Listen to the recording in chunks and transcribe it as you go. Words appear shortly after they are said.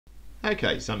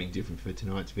Okay, something different for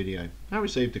tonight's video. I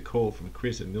received a call from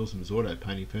Chris at Milsome's Auto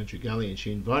Painting Ferntree Gully, and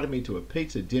she invited me to a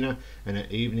pizza dinner and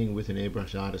an evening with an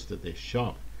airbrush artist at their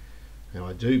shop. Now,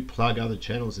 I do plug other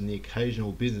channels and the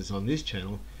occasional business on this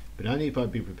channel, but only if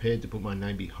I'd be prepared to put my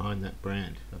name behind that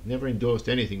brand. I've never endorsed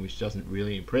anything which doesn't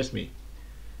really impress me.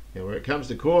 Now, where it comes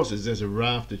to courses, there's a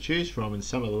raft to choose from, and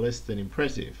some are less than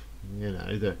impressive. You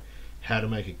know, the how to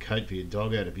make a coat for your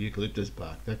dog out of eucalyptus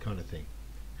bark, that kind of thing.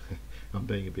 I'm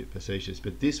being a bit facetious,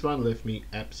 but this one left me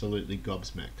absolutely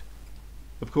gobsmacked.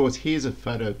 Of course, here's a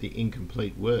photo of the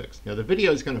incomplete works. Now, the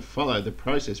video is going to follow the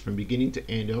process from beginning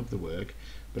to end of the work,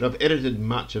 but I've edited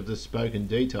much of the spoken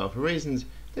detail for reasons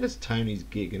that it's Tony's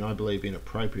gig and I believe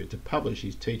inappropriate to publish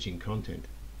his teaching content.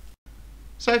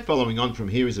 So following on from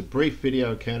here is a brief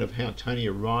video account of how Tony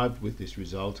arrived with this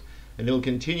result, and it'll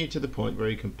continue to the point where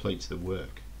he completes the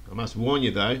work. I must warn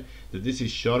you though that this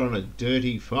is shot on a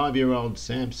dirty 5-year-old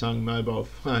Samsung mobile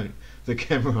phone. The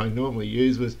camera I normally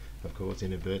use was, of course,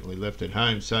 inadvertently left at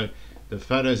home, so the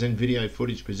photos and video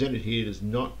footage presented here does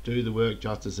not do the work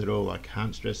justice at all. I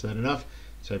can't stress that enough,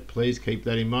 so please keep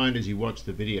that in mind as you watch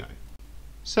the video.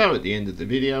 So at the end of the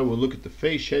video we'll look at the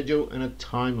fee schedule and a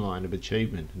timeline of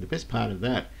achievement, and the best part of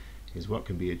that is what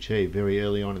can be achieved very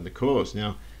early on in the course.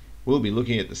 Now, we'll be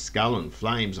looking at the skull and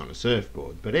flames on a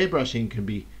surfboard, but airbrushing can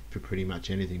be for pretty much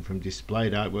anything from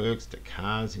displayed artworks to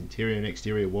cars, interior and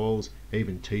exterior walls,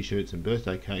 even t-shirts and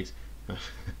birthday cakes.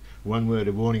 One word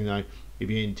of warning though, if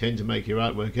you intend to make your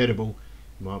artwork edible,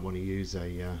 you might want to use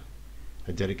a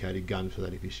dedicated gun for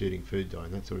that if you're shooting food dye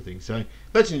and that sort of thing. So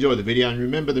let's enjoy the video, and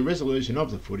remember the resolution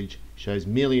of the footage shows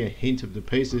merely a hint of the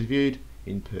pieces viewed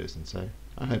in person, so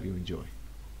I hope you enjoy.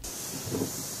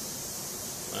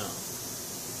 Wow.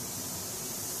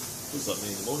 Looks like me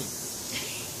in the morning.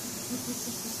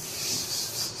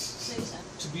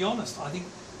 To be honest, I think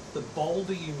the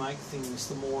bolder you make things,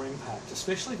 the more impact,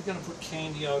 especially if you're going to put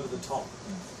candy over the top.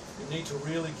 You need to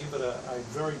really give it a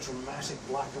very dramatic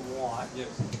black and white.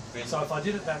 Yes. So if I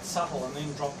did it that subtle and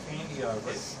then drop candy over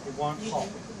it, it won't pop.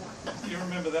 You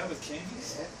remember that with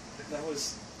candies? That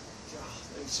was,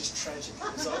 it was just tragic. It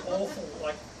was so awful.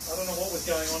 Like, I don't know what was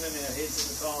going on in our heads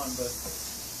at the time, but...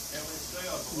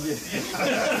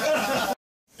 Yeah.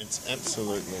 It's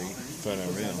absolutely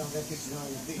photoreal.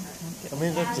 I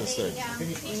mean, that's just it. Oh, I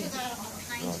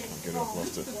can't get it. I've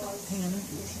lost it. Hang on.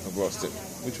 I've lost it.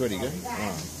 Which way do you go? Oh.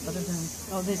 I don't know.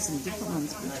 Oh, there's some different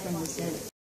ones. Which one was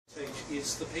that?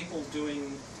 It's the people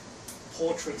doing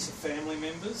portraits of family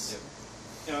members.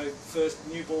 You know, first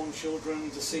newborn children,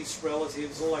 deceased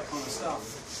relatives, all that kind of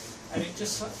stuff. And it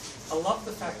just, I love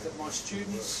the fact that my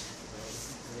students,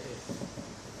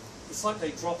 it's like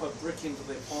they drop a brick into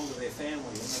their pond of their family,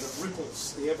 and it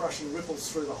ripples, the airbrushing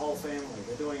ripples through the whole family.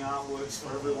 They're doing artworks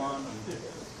for everyone, and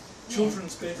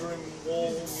children's bedroom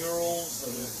wall murals.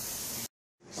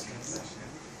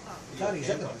 And Tony, is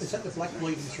that the black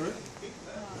bleeding through?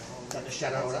 Is that the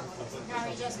shadow or that? No,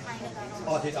 he just painted that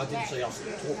on. I didn't see us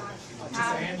talking. I took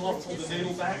the handlock, pulled the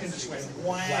needle back, and just went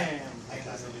wham.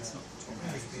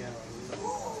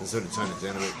 So sort of tone it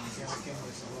down a bit.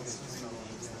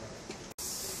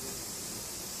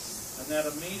 And that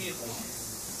immediately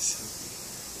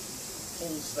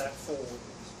pulls that forward.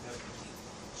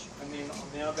 And then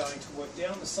I'm now going to work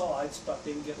down the sides, but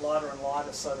then get lighter and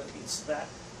lighter so that it's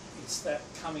that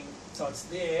coming, so it's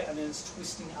there and then it's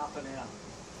twisting up and out.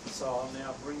 So I'm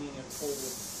now bringing it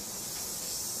forward.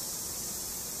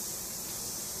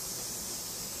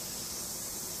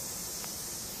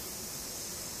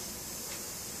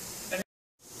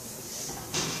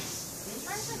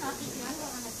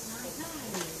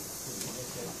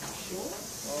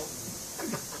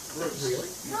 Really?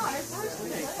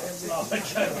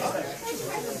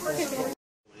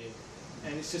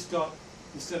 And it's just got,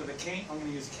 instead of a can, I'm going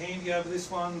to use candy over this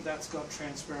one. That's got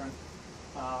transparent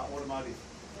automotive.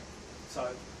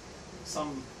 So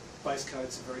some base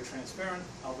coats are very transparent,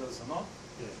 others are not.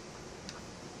 Yeah.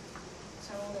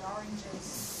 So all the oranges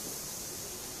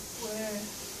were a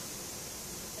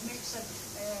mix of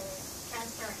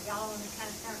transparent yellow and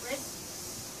transparent red.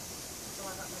 So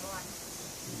I got the right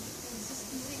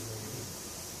consistency.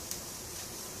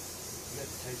 That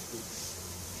tastes good.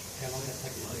 How long did it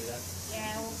take you to do that?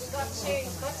 Yeah, well, we got to the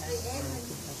end.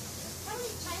 How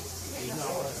many changes did you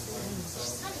make?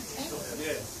 Just only 10.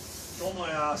 Yeah.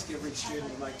 Normally I ask every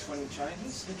student to make 20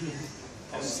 changes.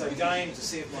 And it's a game to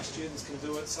see if my students can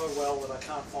do it so well that I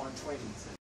can't find 20.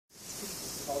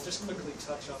 I'll just quickly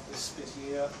touch up this bit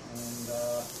here and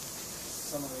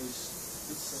some of these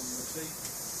bits on the feet.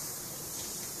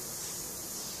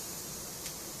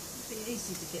 It's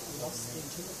easy to get lost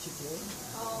into what you're doing.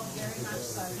 Oh, very much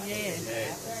so. Yeah.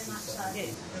 Very much so.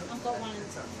 Yeah. I've got one in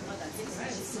I don't think so.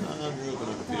 Unreal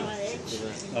banana peel.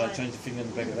 Oh, change your finger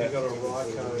in the back of that. Got a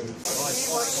Ryco.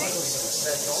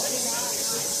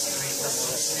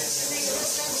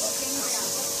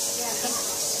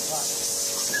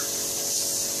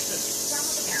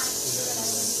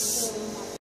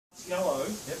 Yellow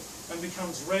and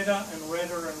becomes redder and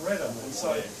redder and redder, and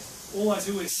so all I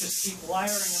do is just keep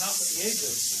layering it up at the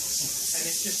edges, and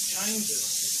it just changes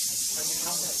and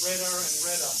becomes redder and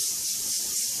redder.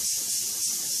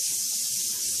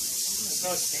 And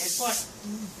so it's like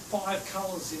 5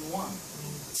 colours in one,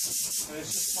 and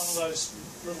it's just one of those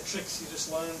little tricks you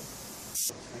just learn.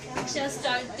 Just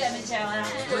don't damage our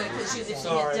artwork as you're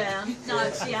lifting it down. No,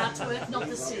 it's the artwork, not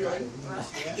the ceiling.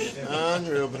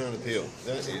 Unreal banana peel.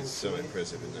 That is so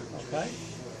impressive, isn't it? Okay.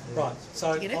 Right,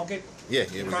 so I'll get Yeah,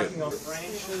 we cracking got. on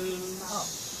branches.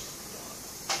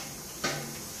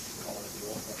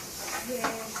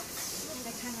 Yeah.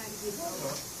 They came over here.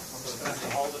 I'm just going to have to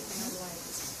hold it.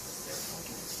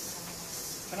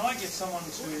 Can I get someone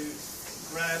to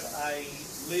grab a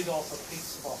lid off a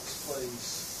pizza box,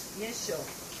 please? Yes, sure.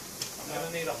 I'm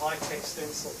going to need a high-tech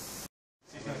stencil.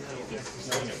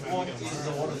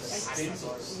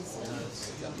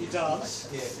 He does.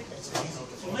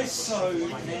 Less so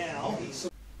now.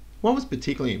 What was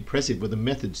particularly impressive were the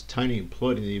methods Tony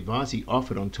employed and the advice he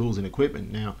offered on tools and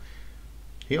equipment. Now,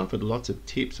 he offered lots of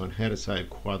tips on how to save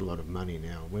quite a lot of money.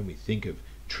 Now, when we think of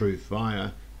True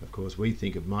Fire, of course, we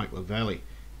think of Mike LaValle.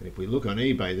 And if we look on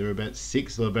eBay, there are about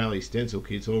 6 LaValle stencil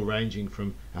kits, all ranging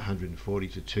from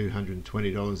 $140 to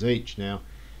 $220 each. Now,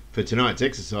 for tonight's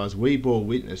exercise, we bore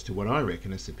witness to what I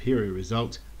reckon are superior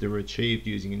results that were achieved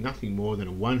using nothing more than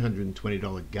a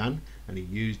 $120 gun and a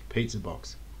used pizza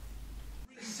box.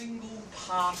 Every single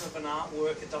part of an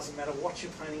artwork, it doesn't matter what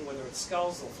you're painting, whether it's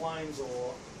skulls or flames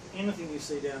or anything you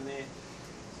see down there.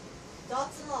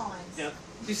 Dots and lines. Now,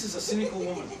 this is a cynical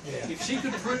woman. If she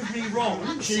could prove me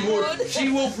wrong, she would. She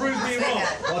will prove me wrong.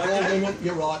 Like all women,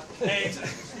 you're right. And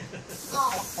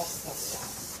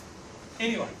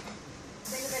anyway,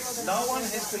 no one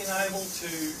has been able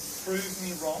to prove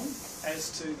me wrong as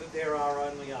to that there are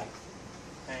only 8.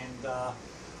 And I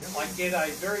get a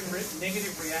very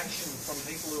negative reaction from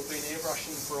people who have been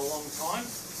airbrushing for a long time.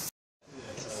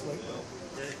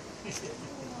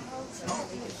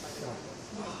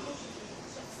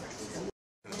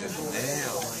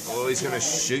 Now, oh, he's going to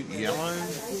shoot yellow. I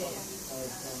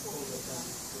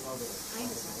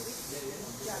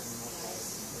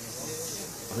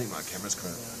think my camera's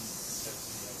correct.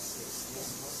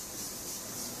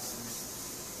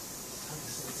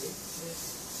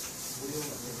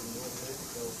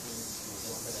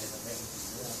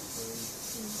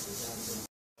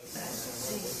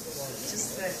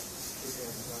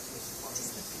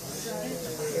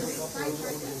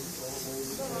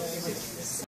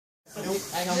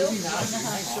 Hang on, with you now.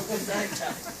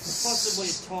 Possibly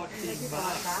a tight thing,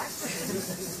 but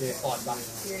Yeah, fine, back.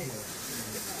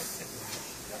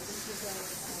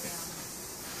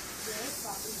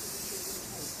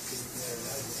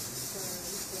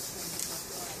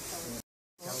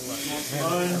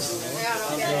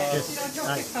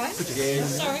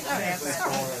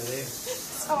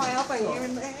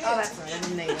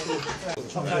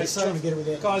 Okay, so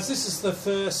guys, this is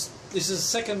the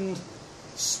second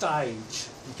stage.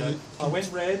 I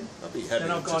went red,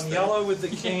 then I've gone yellow with the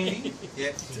candy,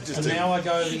 and now I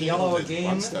go the yellow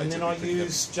again, and then I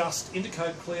use just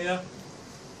Intercoat Clear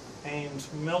and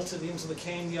melt it into the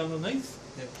candy underneath,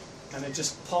 and it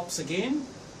just pops again.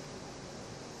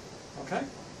 Okay,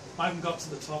 I haven't got to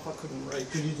the top, I couldn't read.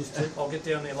 I'll get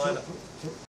down there later.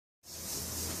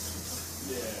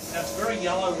 Now it's very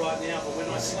yellow right now, but when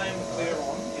I slam the clear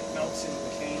on, it melts into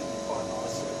the candy quite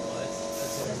nicely.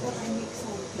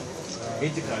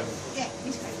 Intercoat. Yeah,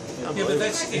 but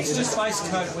it's just base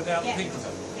coat without the pigment.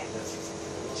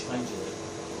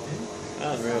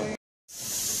 Unreal.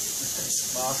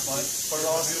 Mark, mate, put it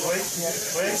on quick.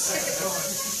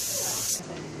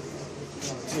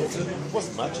 It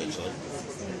wasn't much actually.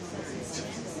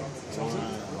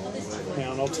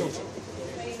 Now, and I'll tilt it.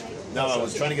 No, I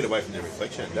was trying to get away from the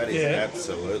reflection. That is Yeah.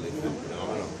 absolutely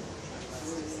phenomenal.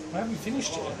 I haven't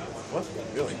finished yet. What?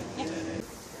 Really?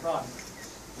 Right.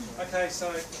 Okay,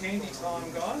 so candy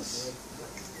time, guys.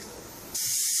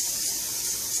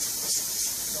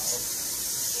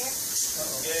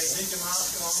 Yeah, keep your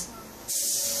mask on.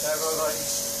 Go, right.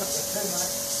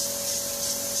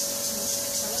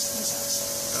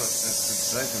 Oh, that's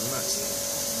sensational, isn't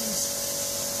it?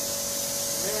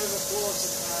 Mirror the floor,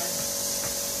 okay.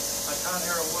 I can't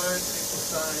hear a word people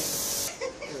saying.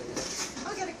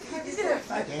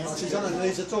 She's on her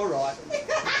knees, it's all right.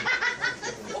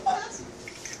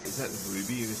 Is that the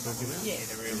ruby you were talking about? Yeah.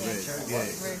 The real red. Yeah.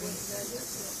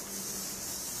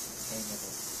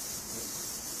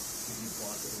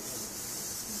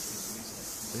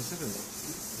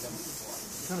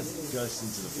 It kind of goes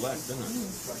into the black, doesn't it?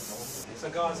 So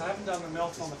guys, I haven't done the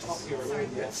melt on the top here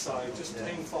yet, so just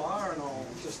hang fire and I'll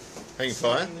just Hang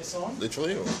fire? this on.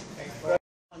 Literally? Or?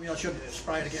 I mean, I should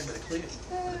spray it again with a clear,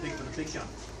 with a big gun.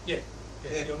 Yeah,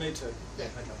 you'll need to. Yeah.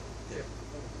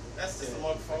 That's just a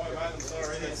log fire, mate. I'm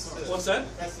sorry. What's that?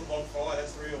 That's the log fire.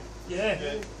 That's real.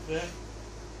 Yeah.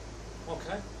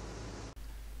 Okay.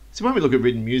 So when we look at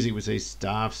written music, we see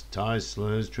staffs, ties,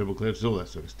 slurs, treble clefs, all that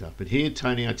sort of stuff. But here,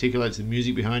 Tony articulates the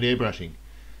music behind airbrushing.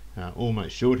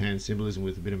 Almost shorthand symbolism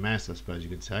with a bit of maths, I suppose you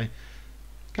could say.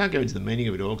 Can't go into the meaning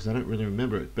of it all because I don't really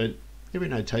remember it, but every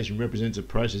notation represents a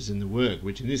process in the work,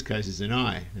 which in this case is an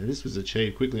eye. Now this was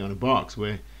achieved quickly on a box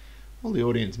where all the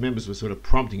audience members were sort of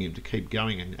prompting him to keep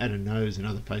going and add a nose and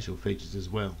other facial features as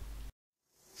well.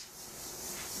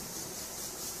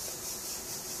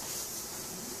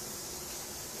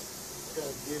 Got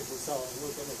a beautiful song,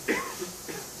 look at it.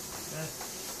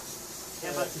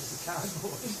 How much is the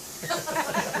cardboard?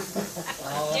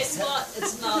 Guess what?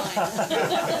 It's mine.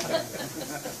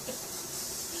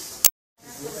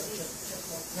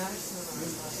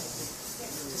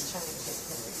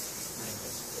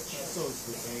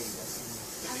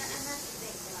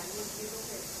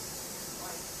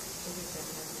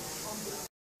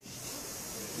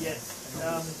 Yes.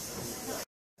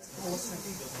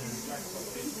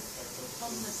 On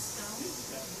the stone.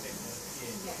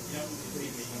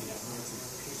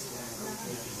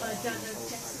 I don't know if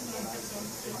Jackson members on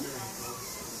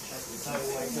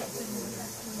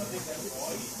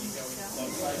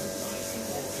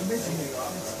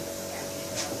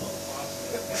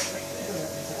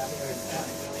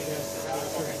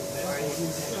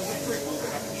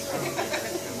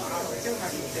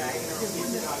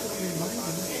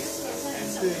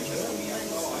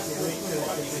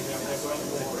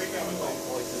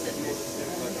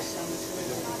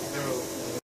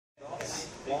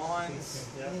Lines,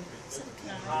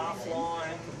 half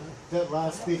line. That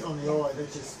last bit on the eye,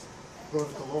 that just brought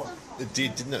it to life. It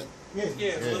did, didn't it? Yeah.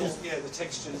 The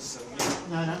textures.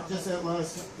 No, just that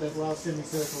last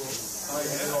semicircle. Oh,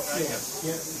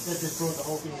 Yeah, that just brought the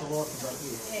whole thing to life about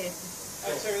here. Yeah.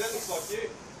 Hey, Terry, that looks like you.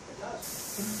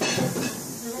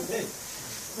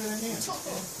 But now,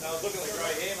 No, I was looking at the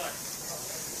grey hair, mate.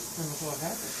 and look like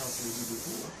half the colour you did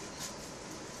before.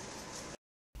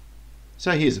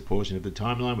 So here's a portion of the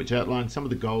timeline which outlines some of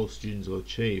the goals students will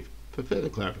achieve. For further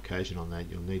clarification on that,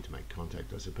 you'll need to make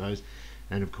contact, I suppose.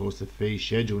 And of course the fee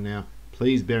schedule. Now,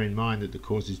 please bear in mind that the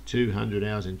course is 200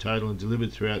 hours in total and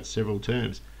delivered throughout several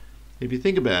terms. If you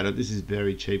think about it, this is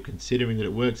very cheap considering that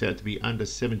it works out to be under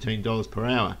 $17 per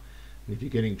hour. And if you're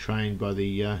getting trained by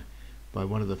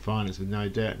one of the finest, with no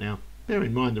doubt. Now, bear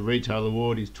in mind the retail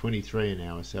award is $23 an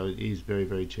hour, so it is very,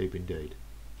 very cheap indeed.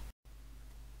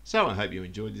 So I hope you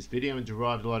enjoyed this video and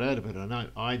derived a lot out of it. I know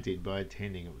I did by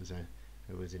attending. It was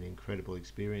an incredible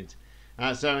experience.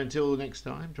 So until next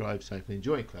time, drive safely,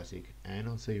 enjoy classic, and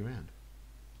I'll see you around.